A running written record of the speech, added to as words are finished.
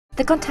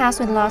The contest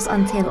will last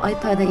until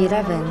April the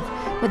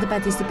 11th, with the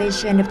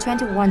participation of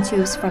 21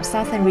 troops from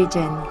southern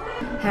region.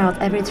 Held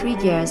every 3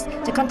 years,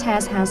 the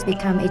contest has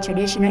become a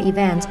traditional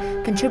event,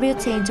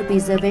 contributing to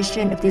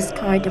preservation of this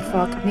kind of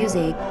folk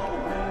music.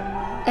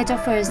 It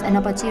offers an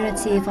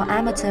opportunity for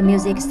amateur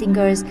music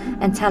singers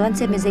and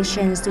talented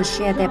musicians to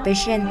share their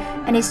passion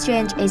and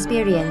exchange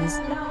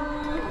experience.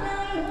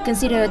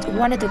 Considered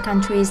one of the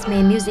country's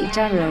main music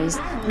genres,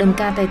 Đồng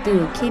ca tài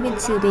tử came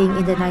into being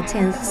in the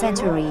 19th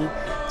century,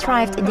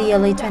 thrived in the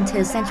early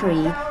 20th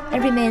century,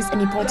 and remains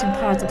an important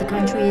part of the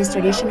country's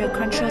traditional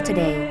culture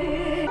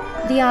today.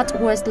 The art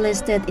was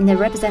listed in the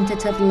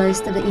representative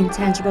list of the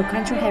intangible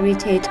cultural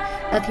heritage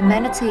of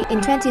humanity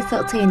in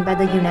 2013 by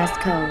the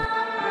UNESCO.